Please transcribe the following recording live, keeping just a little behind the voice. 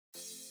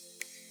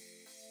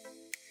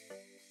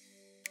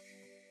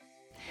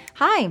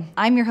Hi,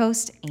 I'm your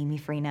host, Amy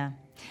Freena.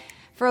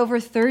 For over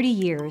 30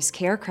 years,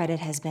 Care Credit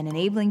has been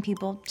enabling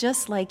people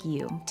just like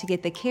you to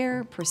get the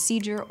care,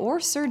 procedure, or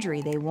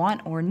surgery they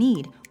want or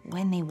need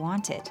when they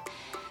want it.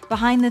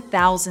 Behind the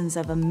thousands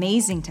of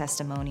amazing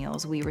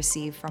testimonials we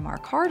receive from our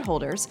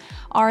cardholders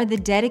are the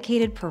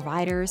dedicated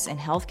providers and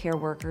healthcare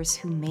workers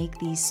who make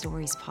these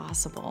stories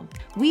possible.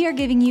 We are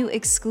giving you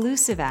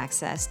exclusive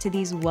access to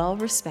these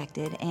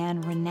well-respected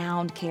and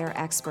renowned care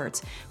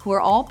experts who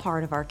are all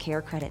part of our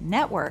Care Credit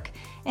network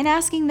and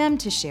asking them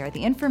to share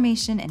the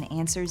information and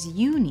answers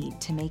you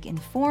need to make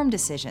informed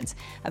decisions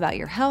about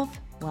your health,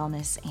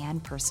 wellness,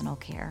 and personal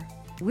care.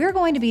 We're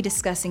going to be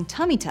discussing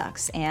tummy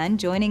tucks, and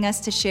joining us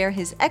to share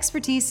his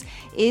expertise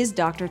is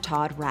Dr.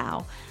 Todd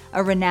Rao,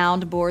 a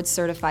renowned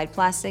board-certified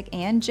plastic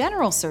and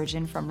general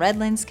surgeon from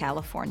Redlands,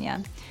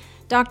 California.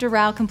 Dr.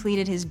 Rao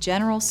completed his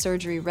general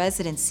surgery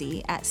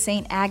residency at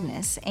St.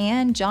 Agnes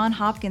and Johns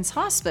Hopkins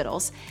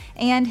Hospitals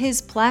and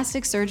his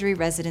plastic surgery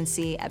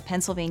residency at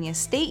Pennsylvania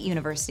State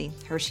University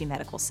Hershey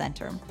Medical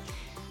Center.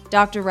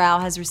 Dr. Rao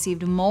has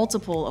received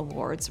multiple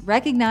awards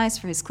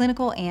recognized for his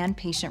clinical and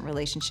patient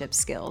relationship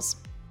skills.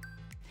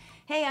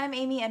 Hey, I'm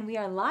Amy, and we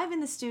are live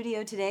in the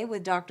studio today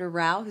with Dr.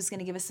 Rao, who's going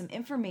to give us some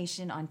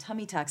information on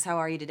tummy tucks. How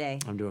are you today?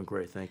 I'm doing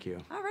great, thank you.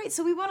 All right,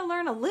 so we want to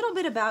learn a little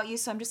bit about you,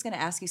 so I'm just going to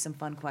ask you some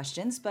fun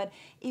questions. But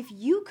if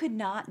you could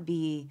not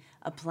be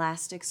a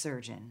plastic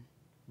surgeon,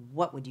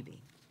 what would you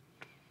be?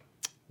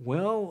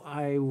 Well,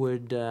 I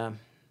would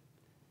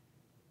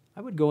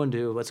go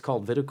into what's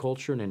called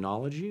viticulture and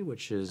enology,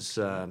 which is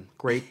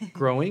grape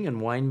growing and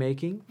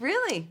winemaking.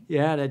 Really?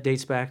 Yeah, that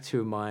dates back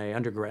to my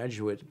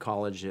undergraduate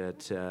college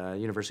at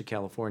University of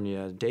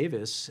California,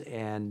 Davis,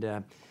 and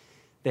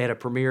they had a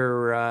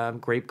premier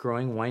grape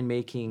growing,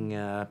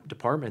 winemaking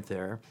department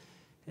there,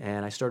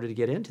 and I started to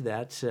get into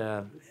that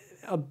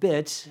a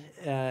bit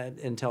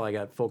until I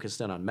got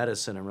focused in on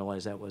medicine and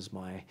realized that was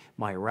my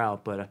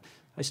route, but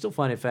I still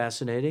find it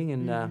fascinating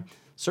and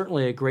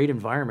certainly a great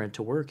environment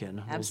to work in.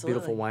 Absolutely. Those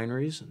beautiful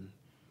wineries. And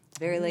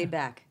very laid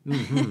back.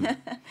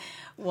 Mm-hmm.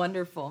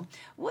 Wonderful.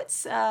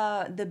 What's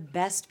the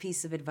best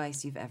piece of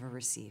advice you've ever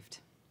received?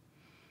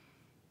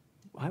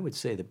 I would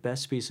say the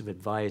best piece of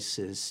advice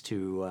is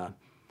to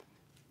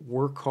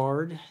work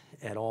hard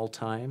at all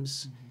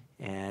times,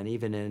 and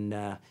even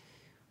in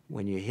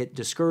when you hit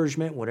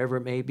discouragement, whatever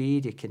it may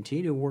be, to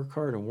continue to work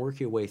hard and work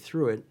your way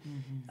through it.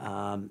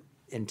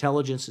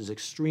 Intelligence is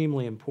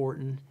extremely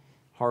important.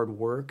 Hard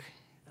work,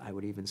 I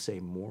would even say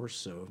more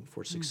so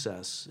for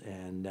success,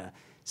 and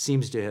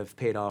seems to have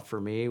paid off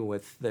for me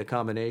with the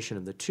combination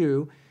of the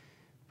two.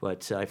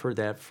 But I've heard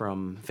that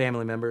from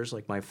family members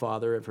like my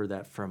father. I've heard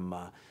that from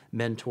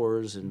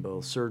mentors in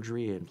both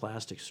surgery and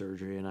plastic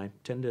surgery, and I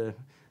tend to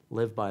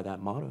live by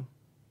that motto.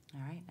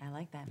 All right, I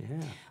like that.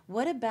 Yeah.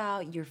 What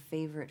about your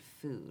favorite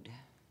food?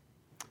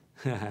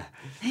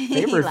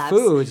 Favorite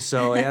food,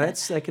 so yeah,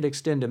 that could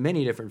extend to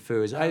many different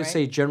foods. I would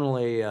say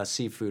generally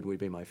seafood would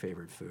be my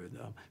favorite food,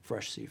 though.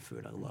 Fresh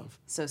seafood I love.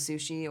 So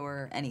sushi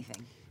or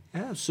anything?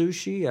 Yeah,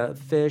 sushi,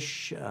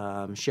 fish,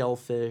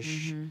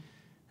 shellfish,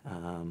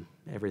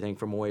 everything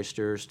from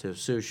oysters to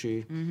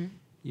sushi,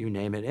 you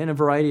name it. And a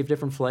variety of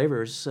different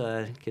flavors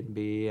can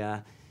be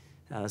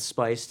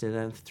spiced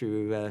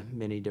through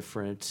many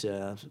different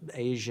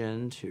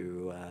Asian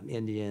to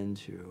Indian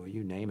to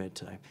you name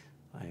it.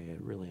 I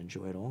really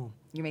enjoy it all.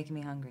 You're making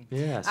me hungry.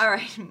 Yes. All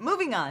right,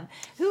 moving on.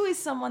 Who is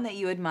someone that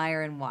you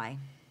admire and why?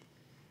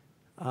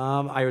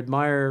 I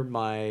admire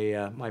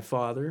my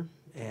father,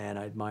 and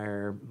I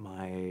admire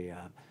my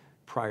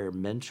prior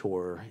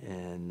mentor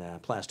in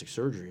plastic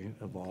surgery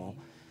of all.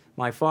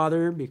 My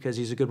father, because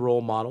he's a good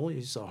role model.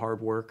 He's a hard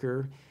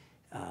worker.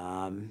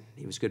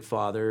 He was a good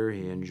father.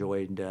 He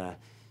enjoyed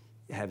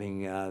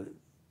having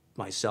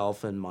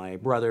myself and my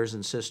brothers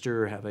and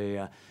sister have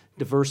a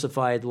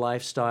diversified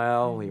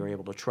lifestyle. We were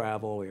able to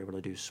travel. We were able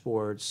to do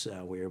sports.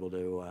 We were able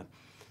to,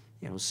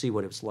 see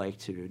what it was like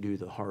to do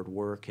the hard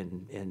work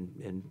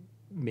and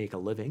make a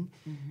living.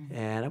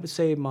 And I would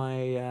say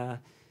my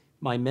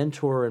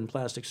mentor in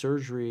plastic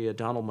surgery,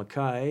 Donald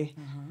Mackay,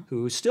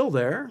 who's still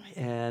there,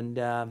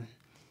 and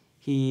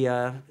he,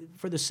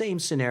 for the same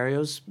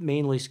scenarios,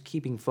 mainly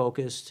keeping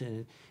focused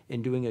and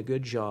doing a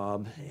good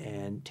job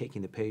and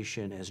taking the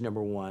patient as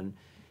number one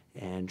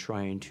and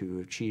trying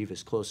to achieve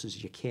as close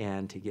as you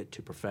can to get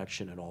to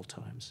perfection at all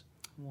times.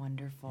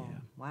 Wonderful. Yeah.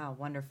 Wow,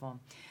 wonderful.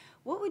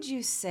 What would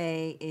you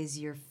say is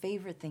your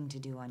favorite thing to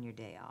do on your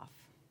day off?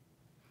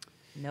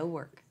 No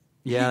work.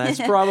 Yeah,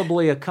 that's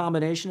probably a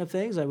combination of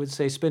things. I would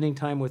say spending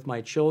time with my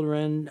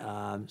children,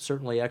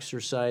 certainly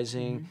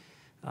exercising.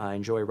 I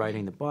enjoy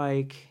riding the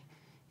bike,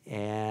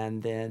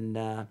 and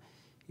then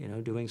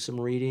doing some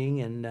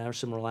reading and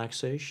some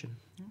relaxation.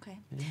 Okay.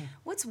 Yeah.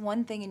 What's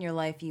one thing in your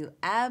life you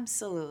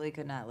absolutely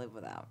could not live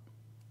without?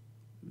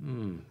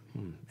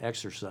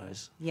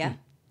 Exercise. Yeah?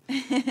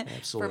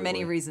 Absolutely. For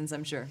many reasons,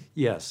 I'm sure.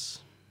 Yes.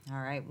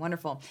 All right,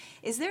 wonderful.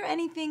 Is there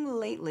anything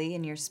lately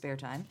in your spare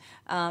time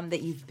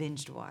that you've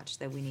binged watched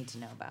that we need to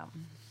know about?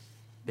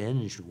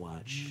 binge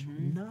watch?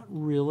 Not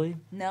really.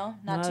 No,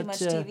 not too much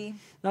TV?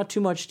 Not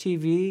too much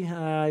TV.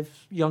 I have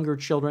younger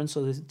children,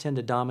 so they tend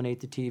to dominate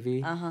the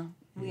TV. Uh-huh.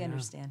 We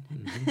understand.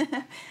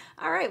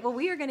 All right. Well,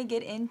 we are going to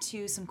get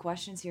into some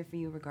questions here for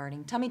you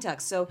regarding tummy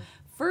tucks. So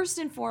first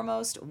and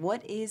foremost,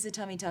 what is a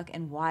tummy tuck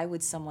and why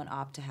would someone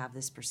opt to have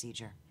this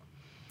procedure?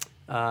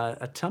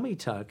 A tummy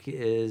tuck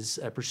is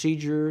a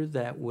procedure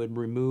that would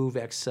remove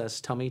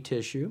excess tummy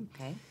tissue.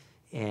 Okay.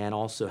 And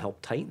also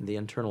help tighten the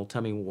internal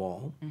tummy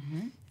wall.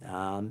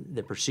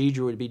 The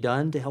procedure would be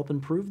done to help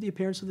improve the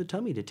appearance of the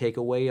tummy, to take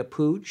away a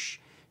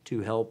pooch,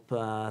 to help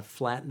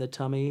flatten the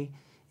tummy,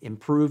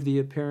 improve the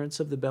appearance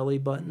of the belly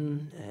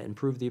button,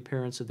 improve the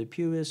appearance of the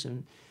pubis,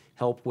 and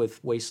help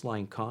with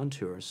waistline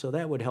contour. So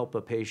that would help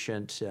a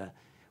patient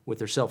with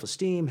their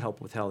self-esteem,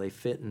 help with how they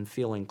fit and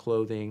feel in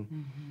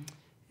clothing,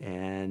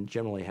 and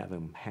generally have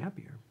them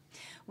happier.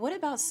 What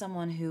about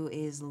someone who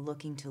is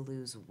looking to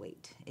lose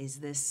weight? Is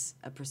this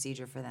a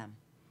procedure for them?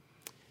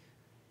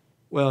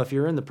 Well, if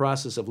you're in the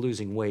process of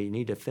losing weight, you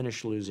need to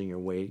finish losing your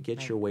weight,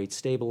 get your weight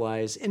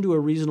stabilized into a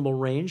reasonable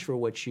range for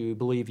what you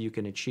believe you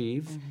can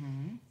achieve.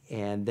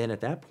 And then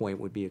at that point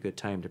would be a good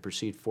time to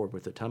proceed forward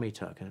with a tummy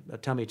tuck. A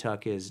tummy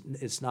tuck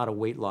it's not a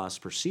weight loss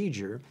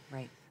procedure.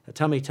 Right. A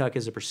tummy tuck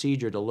is a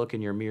procedure to look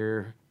in your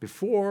mirror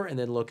before and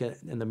then look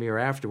in the mirror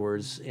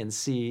afterwards and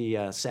see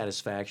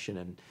satisfaction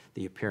and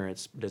the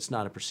appearance, but it's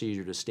not a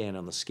procedure to stand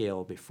on the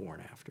scale before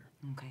and after.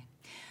 Okay.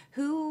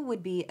 Who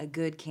would be a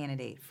good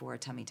candidate for a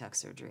tummy tuck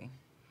surgery?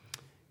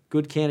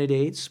 Good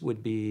candidates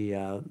would be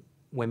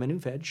women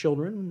who've had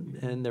children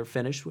and they're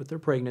finished with their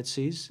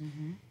pregnancies,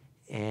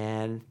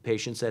 and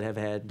patients that have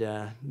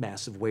had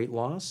massive weight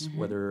loss,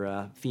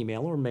 whether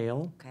female or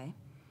male. Okay.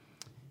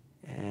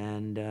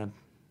 And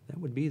that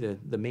would be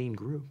the main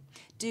group.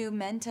 Do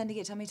men tend to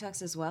get tummy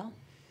tucks as well?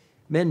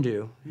 Men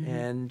do,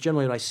 and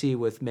generally what I see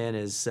with men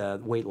is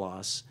weight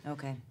loss,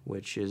 Okay.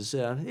 which is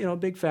a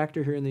big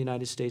factor here in the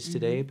United States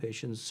today.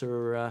 Patients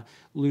are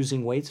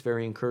losing weight. It's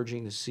very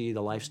encouraging to see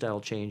the lifestyle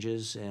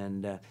changes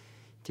and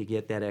to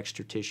get that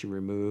extra tissue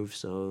removed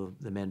so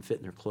the men fit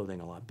in their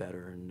clothing a lot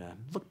better and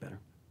look better.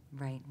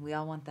 Right. We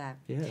all want that.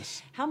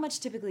 Yes. How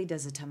much typically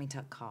does a tummy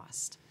tuck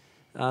cost?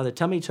 The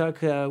tummy tuck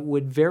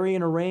would vary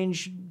in a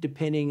range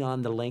depending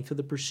on the length of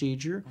the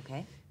procedure.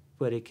 Okay.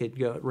 But it could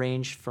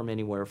range from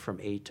anywhere from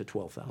 $8,000 to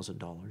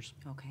 $12,000.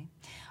 Okay.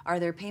 Are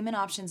there payment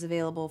options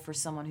available for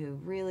someone who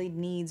really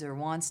needs or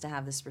wants to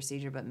have this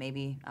procedure, but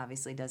maybe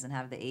obviously doesn't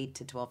have the $8,000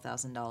 to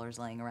 $12,000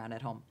 laying around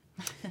at home?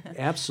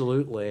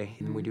 Absolutely.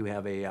 And we do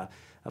have a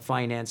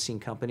financing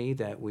company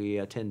that we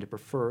tend to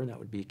prefer, and that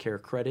would be Care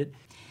Credit.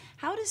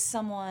 How does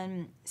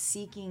someone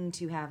seeking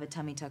to have a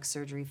tummy tuck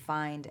surgery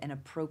find an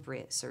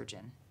appropriate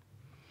surgeon?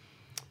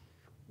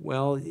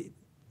 Well,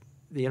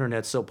 the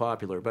internet's so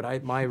popular,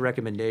 but my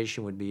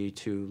recommendation would be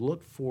to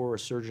look for a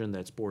surgeon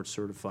that's board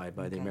certified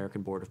by the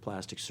American Board of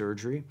Plastic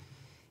Surgery.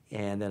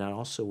 And then I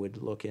also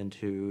would look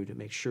to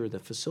make sure the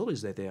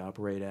facilities that they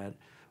operate at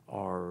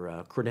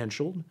are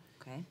credentialed.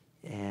 Okay.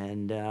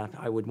 And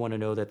I would want to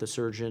know that the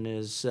surgeon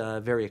is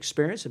very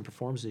experienced and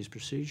performs these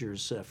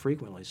procedures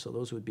frequently. So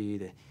those would be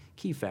the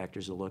key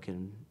factors to look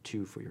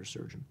into for your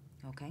surgeon.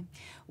 Okay.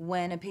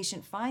 When a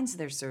patient finds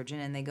their surgeon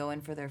and they go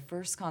in for their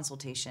first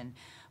consultation,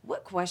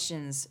 what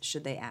questions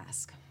should they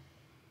ask?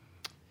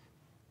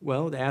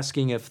 Well,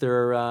 asking if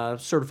they're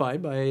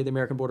certified by the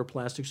American Board of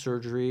Plastic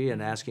Surgery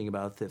and asking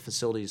about the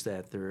facilities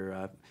that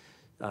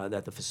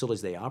the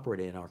facilities they operate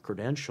in are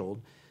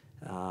credentialed.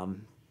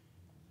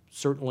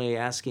 Certainly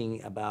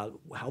asking about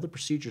how the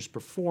procedure is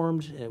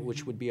performed,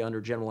 which would be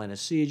under general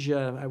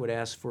anesthesia. I would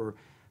ask for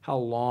how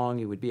long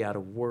you would be out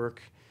of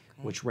work,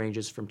 which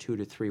ranges from 2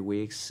 to 3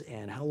 weeks,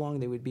 and how long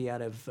they would be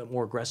out of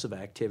more aggressive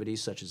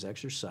activities such as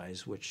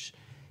exercise, which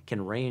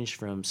can range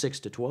from 6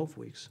 to 12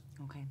 weeks.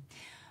 Okay.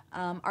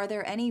 Are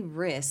there any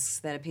risks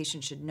that a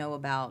patient should know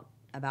about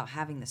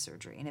having the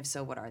surgery? And if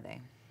so, what are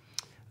they?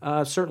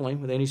 Certainly,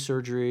 with any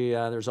surgery,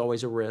 there's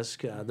always a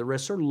risk. The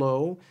risks are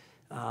low.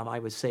 I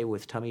would say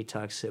with tummy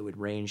tucks, it would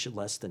range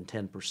less than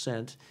 10%.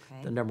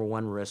 Okay. The number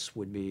one risk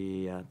would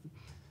be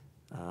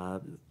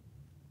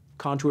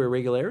contour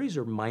irregularities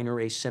or minor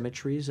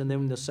asymmetries, and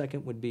then the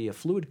second would be a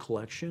fluid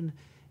collection,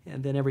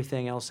 and then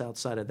everything else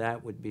outside of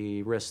that would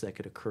be risks that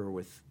could occur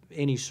with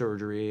any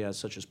surgery,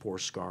 such as poor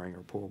scarring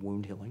or poor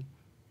wound healing.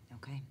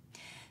 Okay.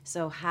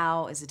 So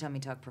how is a tummy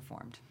tuck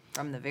performed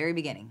from the very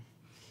beginning?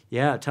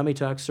 Yeah, tummy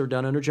tucks are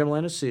done under general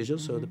anesthesia,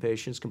 so the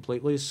patient's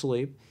completely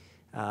asleep.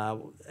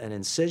 An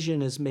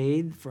incision is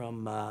made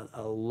from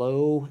a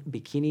low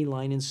bikini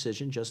line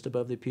incision just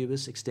above the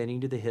pubis, extending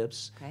to the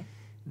hips. Okay.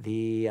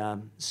 The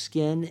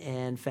skin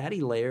and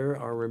fatty layer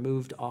are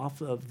removed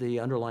off of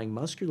the underlying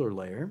muscular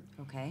layer,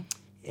 Okay.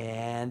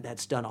 and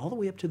that's done all the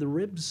way up to the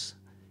ribs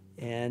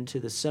and to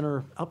the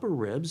center upper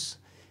ribs.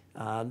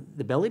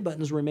 The belly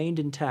button's remained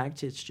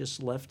intact. It's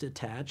just left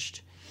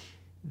attached.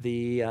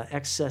 The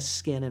excess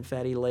skin and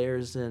fatty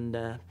layers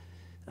and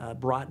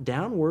brought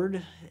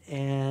downward,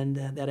 and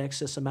that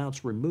excess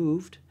amount's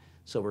removed.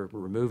 So we're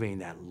removing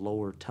that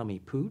lower tummy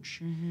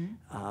pooch.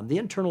 The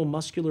internal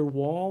muscular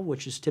wall,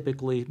 which has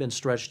typically been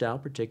stretched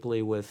out,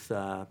 particularly with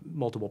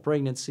multiple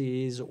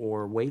pregnancies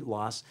or weight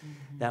loss,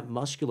 that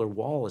muscular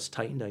wall is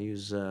tightened. I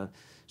use a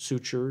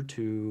suture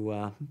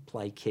to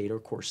plicate or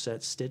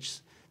corset stitch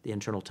the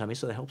internal tummy,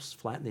 so that helps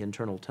flatten the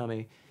internal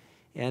tummy.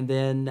 And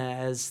then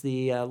as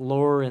the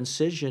lower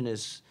incision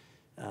is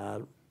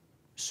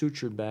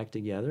sutured back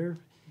together,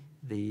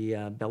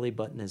 the belly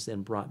button is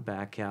then brought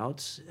back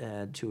out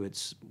to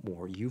its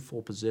more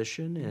youthful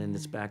position, and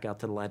it's back out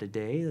to the light of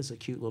day. There's a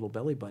cute little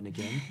belly button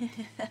again.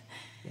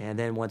 And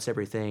then once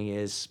everything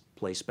is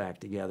placed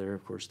back together,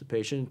 of course, the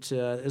patient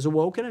is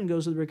awoken and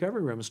goes to the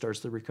recovery room and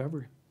starts the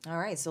recovery. All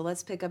right, so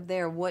let's pick up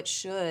there. What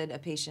should a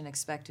patient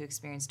expect to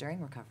experience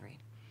during recovery?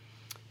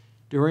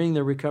 During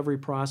the recovery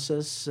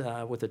process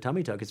with a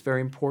tummy tuck, it's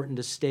very important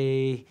to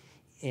stay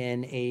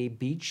in a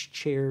beach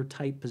chair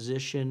type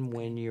position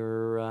when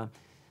you're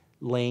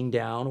laying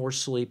down or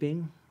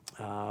sleeping.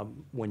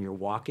 When you're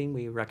walking,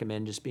 we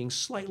recommend just being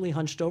slightly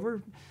hunched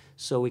over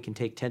so we can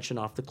take tension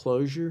off the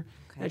closure.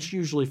 Okay. That's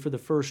usually for the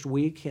first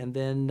week. And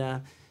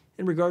then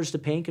in regards to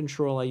pain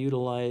control, I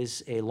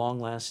utilize a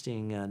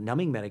long-lasting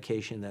numbing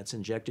medication that's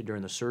injected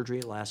during the surgery.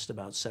 It lasts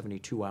about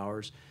 72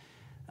 hours.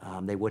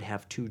 They would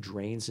have 2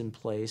 drains in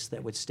place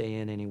that would stay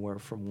in anywhere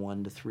from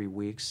 1 to 3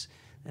 weeks,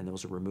 and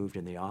those are removed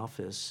in the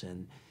office.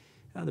 And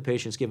the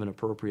patient's given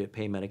appropriate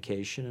pain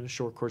medication and a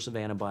short course of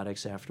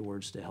antibiotics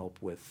afterwards to help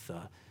with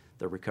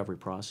the recovery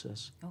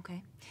process.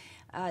 Okay.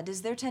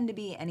 Does there tend to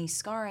be any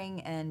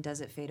scarring, and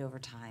does it fade over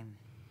time?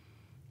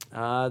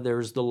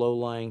 There's the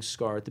low-lying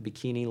scar at the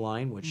bikini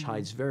line, which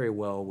hides very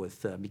well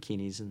with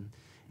bikinis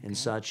and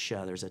such.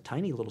 There's a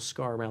tiny little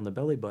scar around the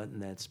belly button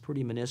that's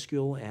pretty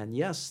minuscule, and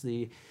yes,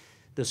 the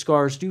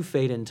scars do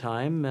fade in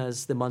time.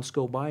 As the months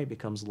go by, it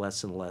becomes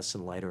less and less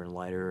and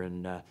lighter,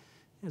 and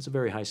it's a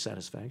very high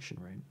satisfaction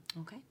rate.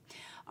 Okay.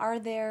 Are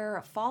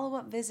there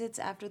follow-up visits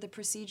after the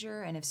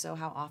procedure, and if so,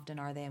 how often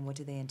are they, and what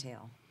do they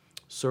entail?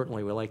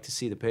 Certainly, we like to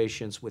see the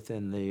patients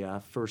within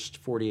the first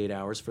 48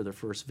 hours for their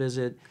first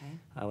visit. Okay.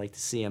 I like to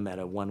see them at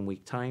a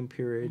 1-week time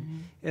period.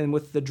 And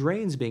with the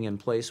drains being in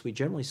place, we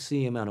generally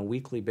see them on a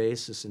weekly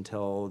basis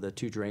until the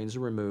 2 drains are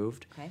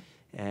removed. Okay.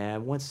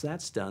 And once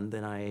that's done,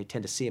 then I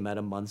tend to see them at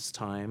a month's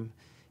time,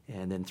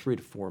 and then 3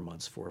 to 4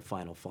 months for a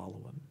final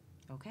follow-up.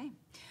 Okay.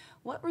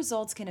 What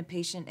results can a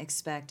patient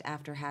expect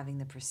after having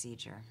the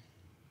procedure?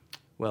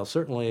 Well,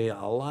 certainly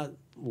a lot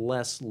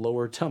less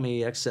lower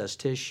tummy excess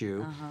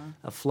tissue,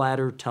 a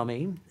flatter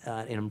tummy,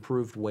 an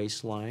improved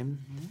waistline,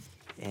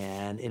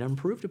 and an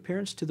improved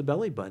appearance to the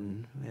belly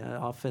button.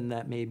 Often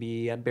that may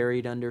be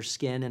buried under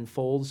skin and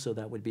folds, so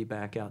that would be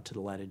back out to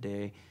the light of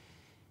day.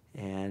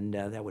 And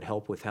that would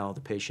help with how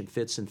the patient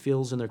fits and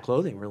feels in their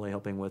clothing, really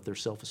helping with their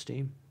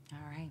self-esteem.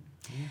 All right.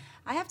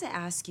 I have to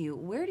ask you,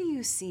 where do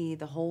you see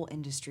the whole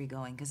industry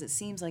going? Because it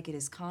seems like it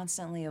is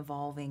constantly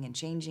evolving and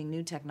changing,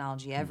 new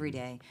technology every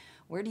day.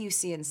 Where do you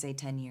see it in, say,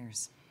 10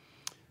 years?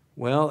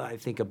 Well, I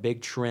think a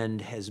big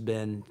trend has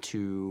been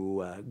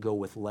to go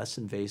with less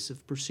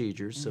invasive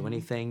procedures. So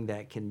anything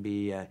that can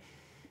be a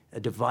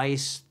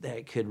device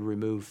that could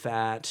remove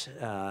fat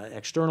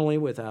externally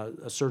without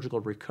a surgical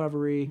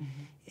recovery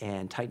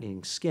and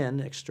tightening skin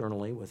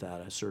externally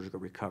without a surgical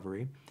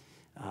recovery.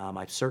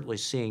 I'm certainly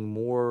seeing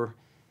more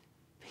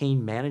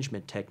pain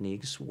management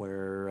techniques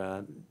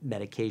where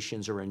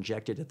medications are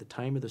injected at the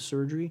time of the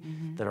surgery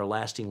that are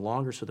lasting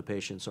longer so the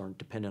patients aren't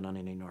dependent on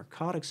any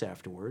narcotics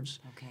afterwards,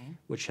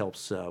 which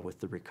helps with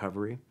the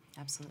recovery.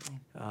 Absolutely.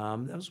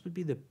 Those would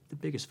be the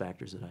biggest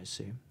factors that I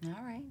see.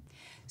 All right.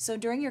 So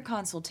during your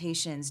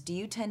consultations, do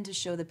you tend to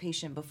show the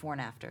patient before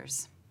and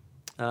afters?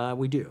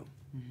 We do.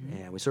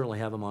 And we certainly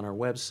have them on our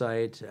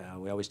website.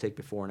 We always take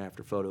before and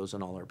after photos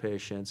on all our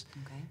patients.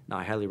 Okay. Now,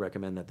 I highly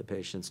recommend that the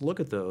patients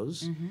look at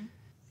those.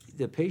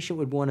 The patient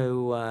would want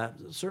to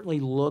certainly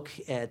look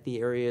at the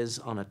areas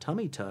on a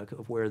tummy tuck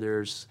of where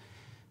there's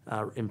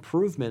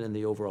improvement in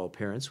the overall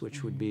appearance,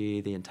 which would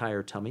be the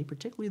entire tummy,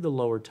 particularly the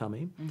lower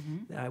tummy.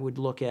 I would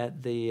look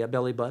at the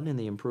belly button and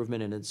the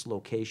improvement in its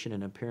location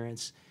and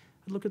appearance.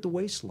 I'd look at the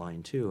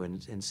waistline, too,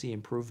 and see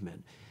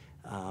improvement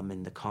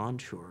in the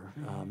contour.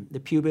 The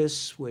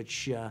pubis,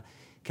 which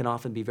can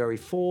often be very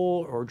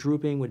full or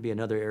drooping, would be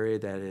another area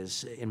that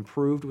is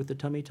improved with the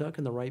tummy tuck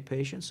in the right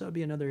patient, so that would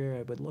be another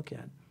area I would look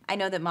at. I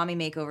know that mommy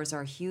makeovers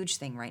are a huge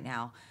thing right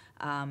now.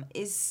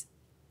 Is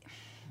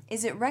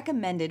it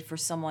recommended for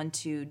someone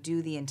to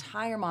do the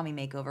entire mommy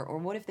makeover, or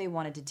what if they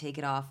wanted to take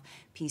it off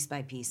piece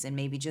by piece and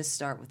maybe just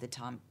start with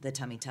the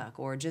tummy tuck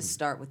or just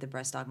start with the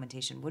breast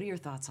augmentation? What are your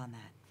thoughts on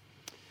that?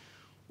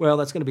 Well,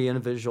 that's going to be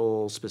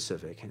individual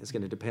specific. It's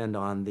going to depend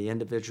on the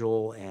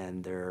individual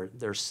and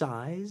their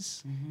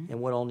size and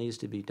what all needs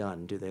to be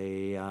done. Do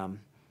they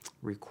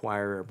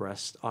require a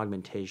breast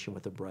augmentation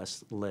with a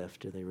breast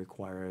lift? Do they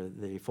require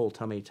the full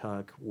tummy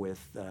tuck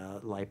with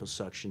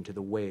liposuction to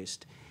the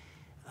waist?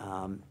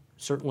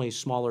 Certainly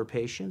smaller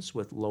patients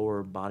with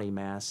lower body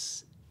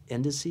mass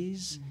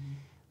indices,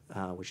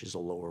 which is a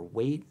lower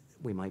weight,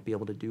 we might be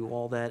able to do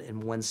all that in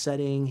one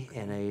setting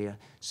in a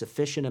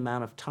sufficient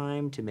amount of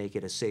time to make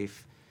it a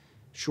safe,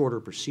 shorter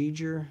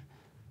procedure.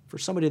 For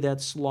somebody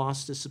that's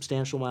lost a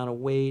substantial amount of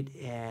weight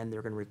and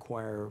they're going to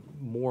require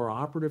more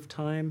operative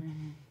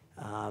time,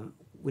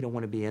 we don't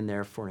want to be in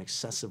there for an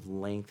excessive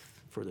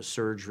length for the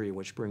surgery,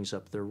 which brings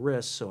up the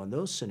risk. So in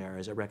those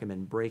scenarios, I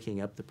recommend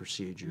breaking up the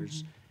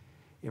procedures.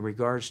 In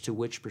regards to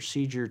which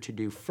procedure to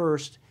do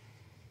first,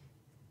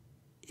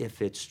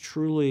 if it's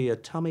truly a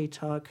tummy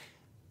tuck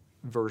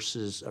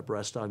versus a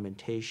breast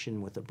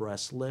augmentation with a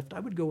breast lift, I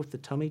would go with the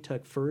tummy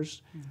tuck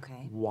first.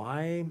 Okay.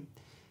 Why?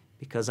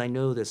 Because I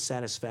know the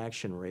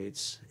satisfaction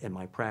rates in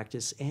my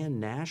practice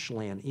and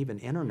nationally and even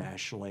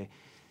internationally,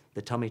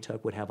 the tummy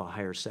tuck would have a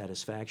higher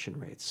satisfaction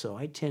rate. So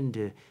I tend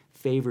to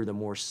favor the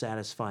more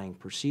satisfying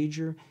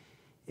procedure,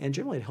 and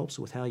generally it helps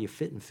with how you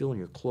fit and feel in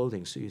your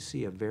clothing, so you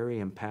see a very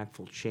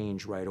impactful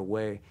change right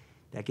away.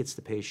 That gets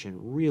the patient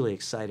really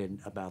excited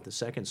about the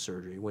second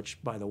surgery, which,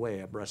 by the way,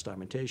 a breast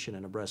augmentation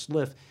and a breast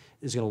lift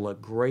is going to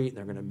look great.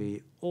 They're going to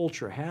be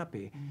ultra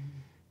happy.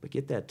 But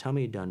get that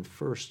tummy done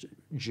first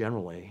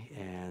generally,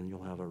 and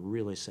you'll have a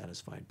really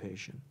satisfied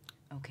patient.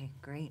 Okay,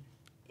 great.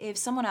 If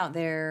someone out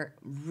there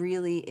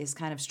really is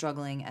kind of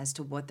struggling as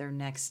to what their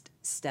next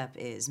step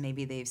is,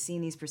 maybe they've seen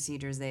these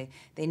procedures, they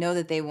know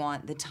that they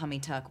want the tummy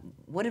tuck,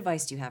 what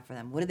advice do you have for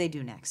them? What do they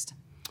do next?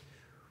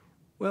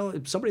 Well,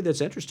 if somebody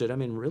that's interested, I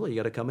mean, really, you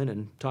got to come in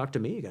and talk to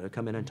me. You got to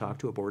come in and talk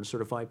to a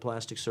board-certified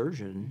plastic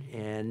surgeon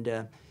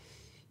and,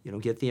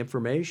 get the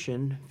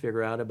information,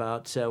 figure out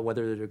about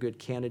whether they're a good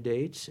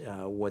candidate,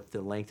 what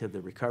the length of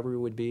the recovery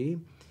would be,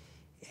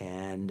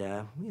 and,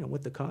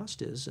 what the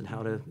cost is and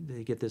how to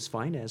get this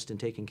financed and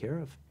taken care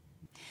of.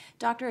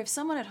 Doctor, if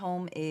someone at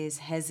home is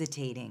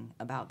hesitating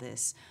about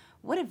this,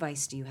 what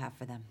advice do you have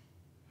for them?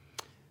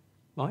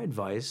 My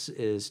advice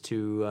is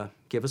to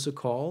give us a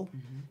call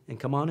and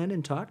come on in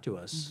and talk to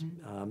us.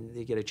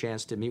 You get a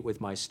chance to meet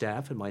with my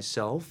staff and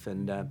myself,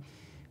 and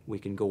we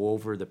can go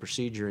over the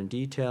procedure in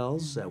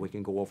details. We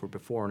can go over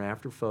before and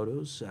after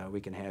photos.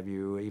 We can have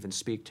you even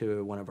speak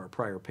to one of our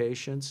prior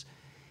patients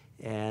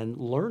and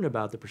learn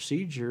about the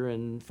procedure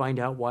and find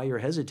out why you're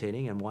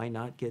hesitating and why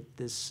not get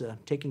this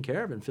taken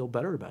care of and feel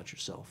better about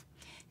yourself.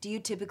 Do you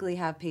typically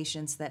have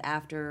patients that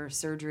after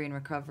surgery and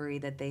recovery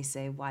that they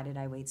say, "Why did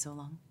I wait so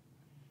long?"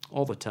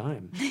 All the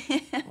time.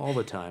 All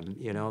the time.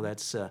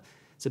 That's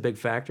it's a big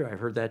factor. I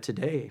heard that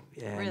today.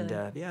 And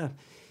Really? yeah.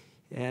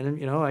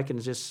 And, I can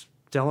just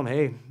tell them,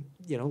 hey,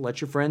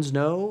 let your friends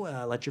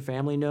know, let your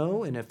family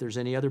know. And if there's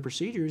any other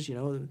procedures,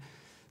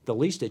 the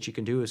least that you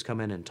can do is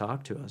come in and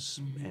talk to us.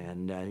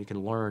 And you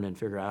can learn and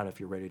figure out if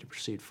you're ready to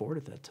proceed forward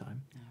at that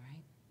time. All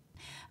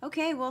right.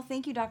 Okay, well,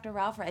 thank you, Dr.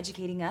 Rao, for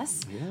educating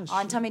us Yes,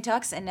 on sure. tummy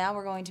tucks. And now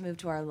we're going to move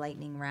to our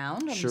lightning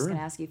round. I'm just Sure. going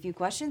to ask you a few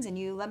questions, and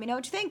you let me know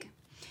what you think.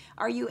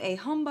 Are you a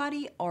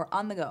homebody or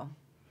on the go?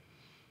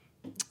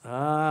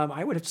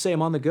 I would have to say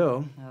I'm on the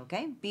go.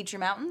 Okay. Beach or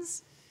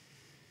mountains?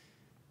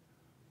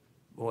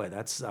 Boy, I'd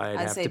I'd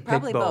have say to pick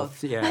probably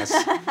both. Yes.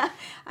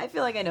 I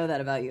feel like I know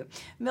that about you.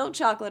 Milk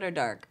chocolate or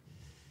dark?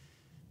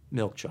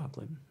 Milk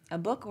chocolate. A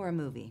book or a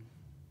movie?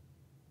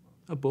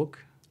 A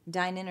book.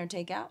 Dine in or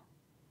take out?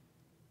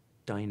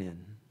 Dine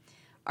in.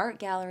 Art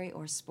gallery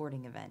or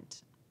sporting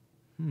event?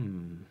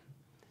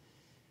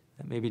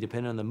 That maybe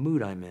depend on the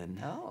mood I'm in.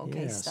 Oh,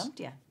 okay. Yes. Stumped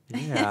you.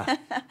 Yeah.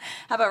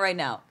 How about right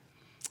now?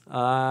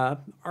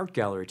 Art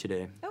gallery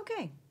today.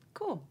 Okay,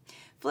 cool.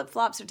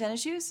 Flip-flops or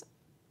tennis shoes?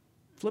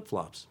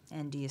 Flip-flops.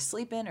 And do you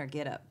sleep in or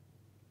get up?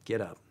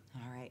 Get up.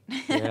 All right.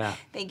 Yeah.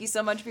 Thank you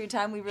so much for your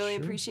time. We really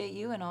Sure. appreciate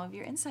you and all of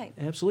your insight.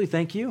 Absolutely.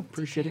 Thank you.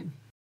 Appreciate it.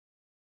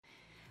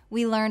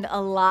 We learned a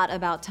lot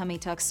about tummy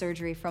tuck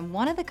surgery from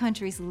one of the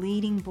country's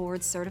leading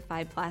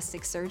board-certified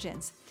plastic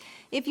surgeons.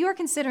 If you are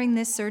considering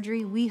this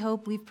surgery, we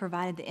hope we've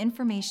provided the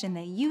information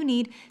that you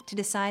need to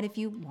decide if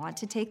you want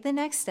to take the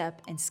next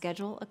step and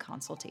schedule a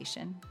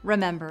consultation.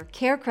 Remember,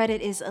 Care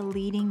Credit is a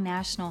leading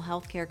national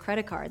healthcare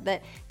credit card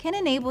that can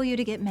enable you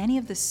to get many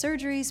of the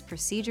surgeries,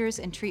 procedures,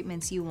 and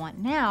treatments you want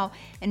now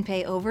and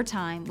pay over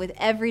time with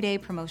everyday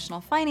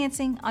promotional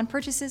financing on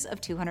purchases of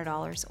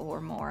 $200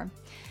 or more.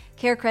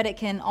 Care Credit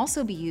can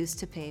also be used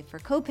to pay for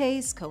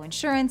copays,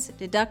 coinsurance,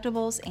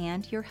 deductibles,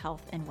 and your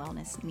health and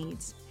wellness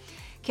needs.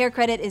 Care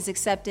Credit is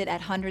accepted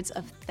at hundreds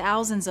of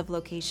thousands of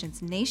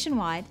locations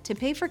nationwide to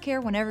pay for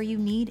care whenever you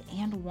need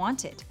and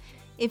want it.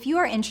 If you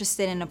are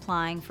interested in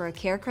applying for a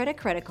Care Credit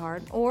credit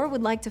card or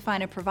would like to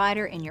find a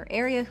provider in your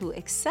area who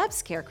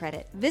accepts Care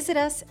Credit, visit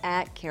us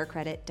at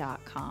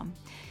carecredit.com.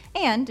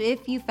 And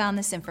if you found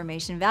this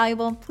information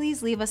valuable,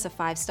 please leave us a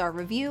 5-star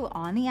review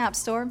on the App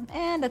Store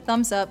and a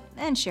thumbs up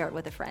and share it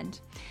with a friend.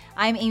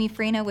 I'm Amy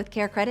Freena with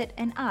Care Credit,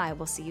 and I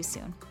will see you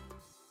soon.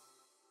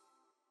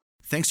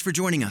 Thanks for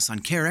joining us on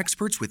Care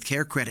Experts with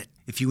Care Credit.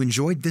 If you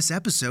enjoyed this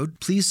episode,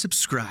 please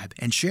subscribe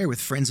and share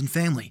with friends and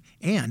family.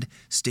 And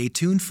stay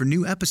tuned for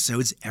new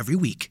episodes every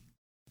week.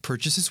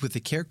 Purchases with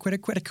the Care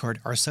Credit credit card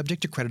are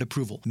subject to credit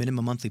approval.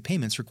 Minimum monthly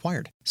payments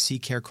required. See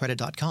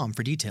carecredit.com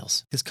for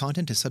details. This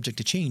content is subject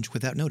to change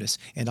without notice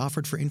and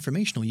offered for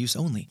informational use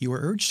only. You are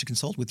urged to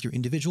consult with your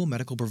individual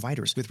medical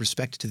providers with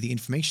respect to the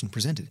information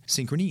presented.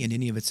 Synchrony and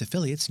any of its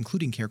affiliates,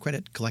 including Care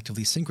Credit,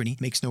 collectively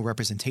Synchrony, makes no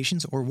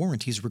representations or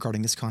warranties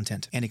regarding this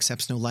content and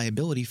accepts no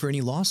liability for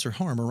any loss or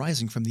harm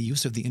arising from the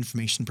use of the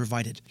information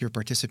provided. Your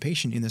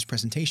participation in this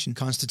presentation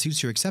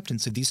constitutes your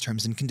acceptance of these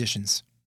terms and conditions.